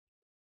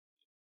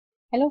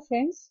Hello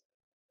friends,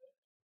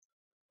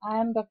 I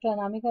am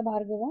Dr.Anamika.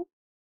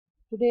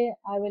 Today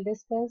I will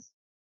discuss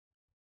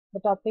the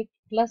topic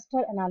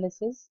cluster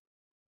analysis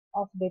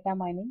of data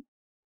mining,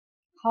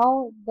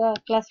 how the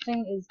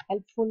clustering is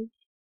helpful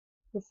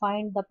to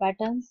find the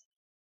patterns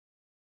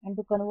and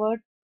to convert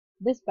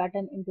this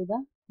pattern into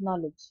the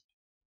knowledge.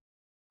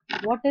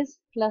 What is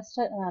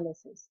cluster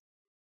analysis?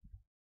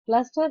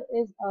 Cluster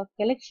is a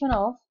collection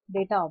of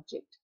data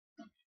objects.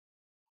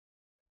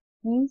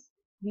 Means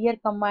we are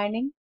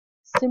combining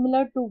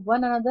similar to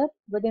one another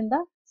within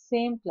the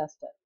same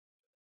cluster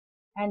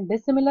and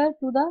dissimilar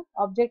to the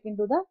object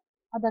into the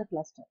other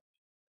cluster.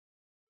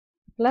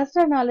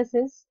 Cluster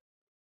analysis,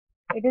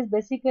 it is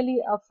basically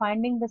a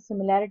finding the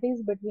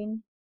similarities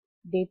between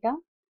data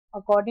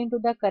according to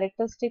the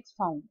characteristics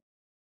found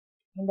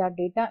in the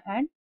data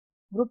and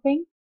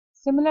grouping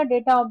similar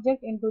data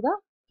object into the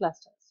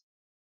clusters.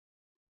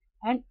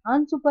 And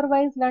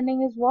unsupervised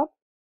learning is what?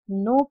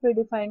 No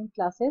predefined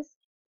classes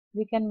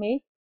we can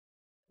make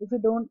if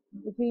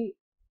we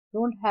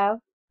don't have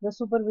the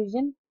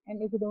supervision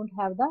and if we don't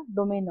have the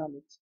domain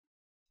knowledge.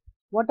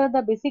 What are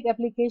the basic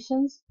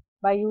applications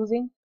by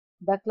using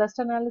the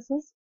cluster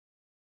analysis?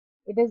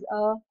 It is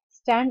a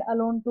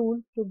standalone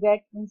tool to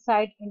get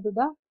insight into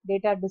the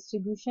data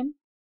distribution,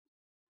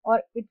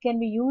 or it can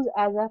be used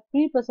as a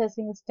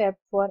pre-processing step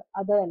for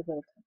other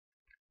algorithms.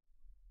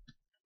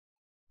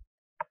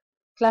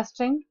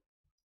 Clustering,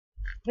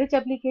 rich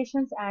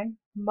applications and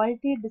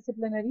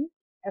multidisciplinary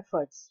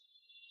efforts.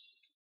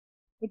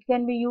 It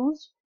can be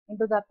used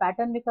into the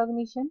pattern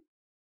recognition,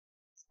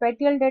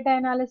 spatial data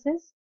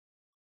analysis.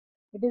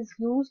 It is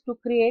used to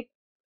create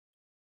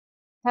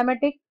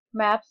thematic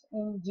maps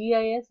in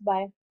GIS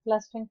by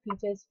clustering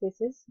feature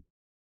spaces,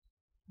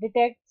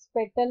 detect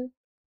spatial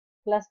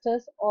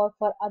clusters or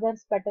for other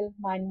spatial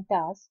mining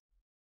tasks.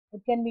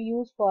 It can be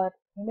used for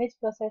image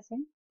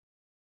processing.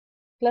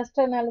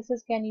 Cluster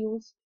analysis can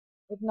use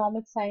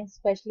economic science,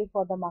 especially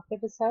for the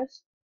market research,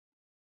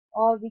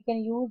 or we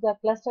can use the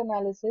cluster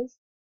analysis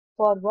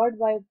for World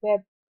Wide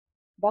Web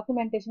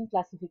documentation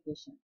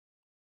classification.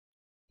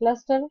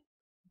 Cluster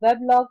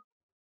weblog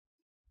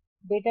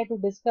data to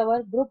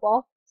discover group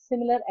of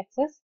similar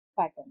access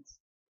patterns.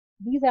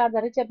 These are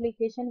the rich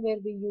applications where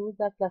we use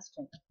the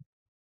clustering.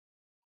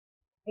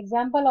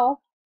 Example of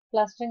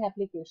clustering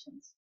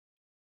applications.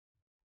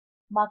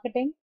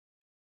 Marketing,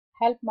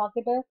 help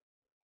marketer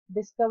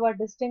discover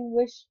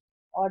distinguish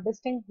or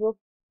distinct group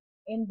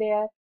in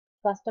their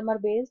customer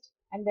base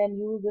and then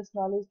use this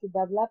knowledge to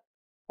develop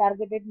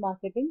targeted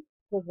marketing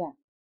program.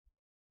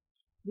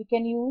 We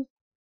can use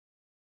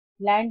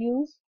land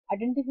use,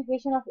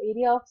 identification of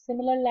area of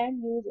similar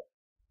land use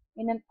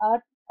in an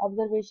earth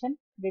observation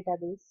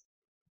database.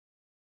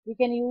 We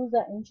can use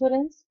the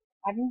insurance,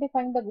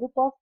 identifying the group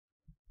of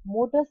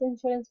motors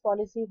insurance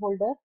policy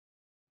holder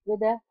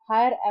with a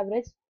higher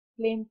average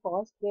claim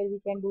cost, where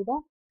we can do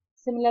the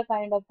similar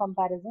kind of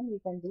comparison we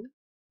can do.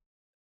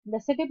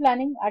 The city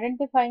planning,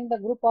 identifying the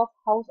group of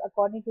house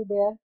according to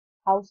their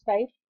house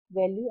type,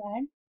 value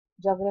and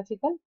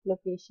geographical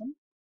location.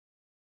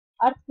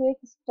 Earthquake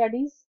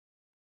studies,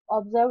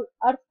 observed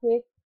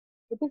earthquake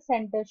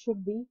epicenter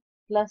should be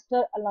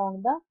clustered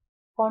along the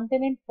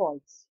continent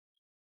faults.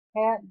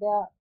 Here there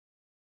are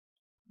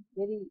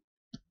very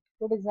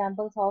good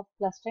examples of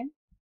clustering.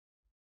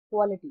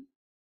 Quality.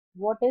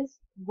 What is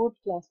good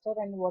cluster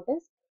and what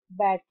is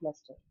bad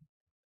cluster?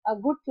 A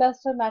good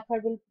cluster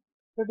method will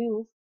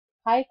produce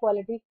high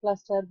quality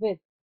cluster with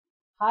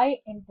high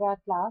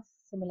intra-class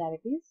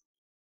similarities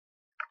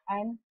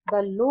and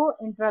the low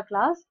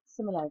intra-class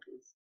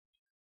similarities.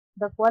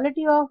 The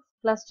quality of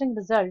clustering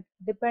result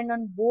depend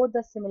on both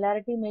the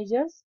similarity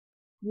measures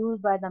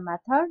used by the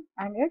method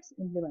and its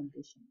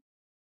implementation.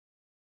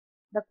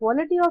 The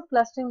quality of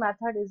clustering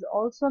method is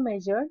also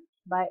measured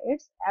by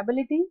its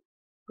ability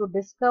to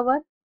discover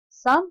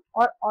some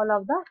or all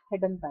of the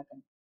hidden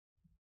patterns.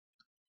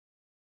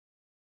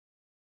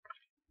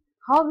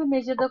 How we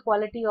measure the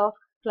quality of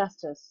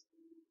clusters?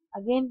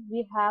 Again,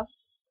 we have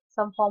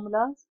some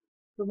formulas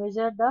to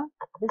measure the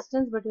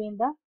distance between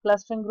the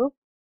clustering group.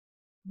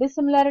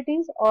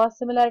 Dissimilarities or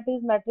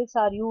similarities matrix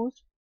are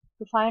used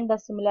to find the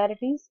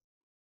similarities.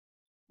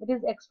 It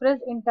is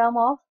expressed in terms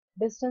of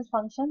distance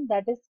function,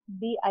 that is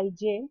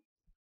Dij.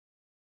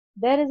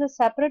 There is a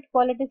separate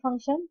quality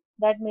function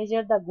that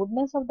measures the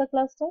goodness of the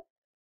cluster.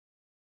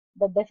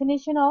 The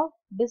definition of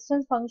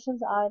distance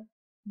functions are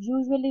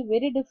usually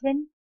very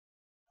different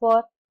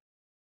for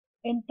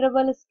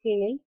interval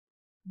scale,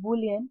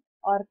 Boolean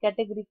or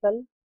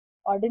categorical,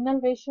 ordinal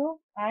ratio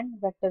and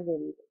vector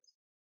variables.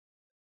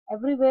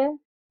 Everywhere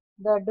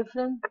the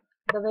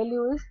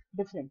value is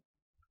different.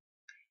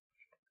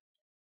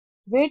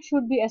 Weight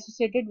should be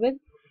associated with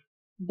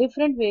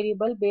different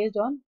variable based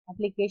on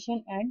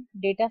application and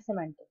data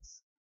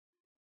semantics.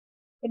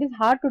 It is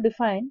hard to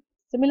define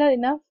similar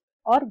enough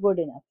or good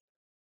enough.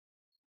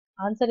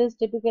 Answer is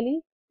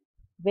typically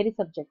very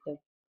subjective.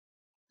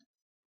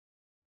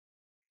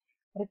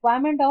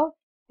 Requirement of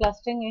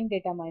clustering in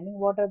data mining.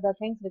 What are the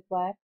things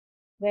required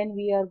when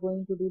we are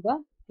going to do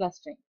the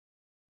clustering?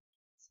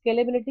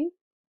 Scalability,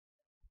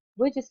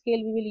 which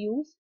scale we will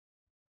use,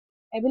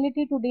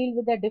 ability to deal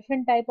with the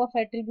different type of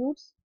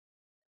attributes,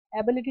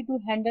 ability to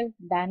handle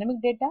dynamic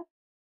data,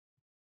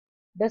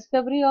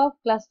 discovery of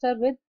cluster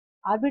with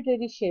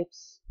arbitrary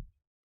shapes,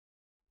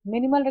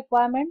 minimal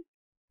requirement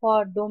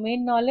for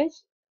domain knowledge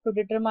to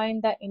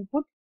determine the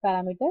input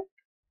parameter,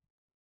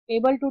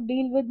 able to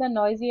deal with the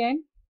noisy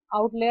and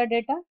outlier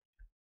data,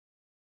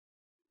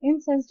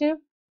 insensitive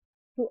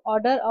to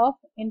order of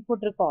input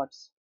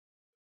records.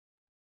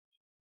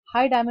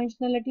 High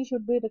dimensionality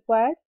should be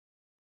required,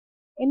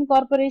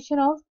 incorporation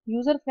of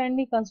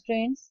user-friendly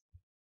constraints,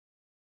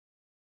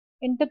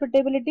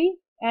 interpretability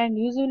and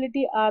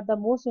usability are the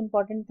most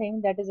important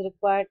thing that is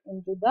required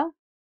into the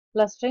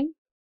clustering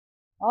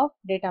of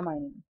data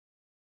mining.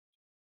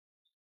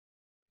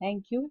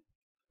 Thank you.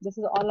 This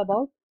is all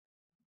about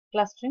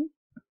clustering.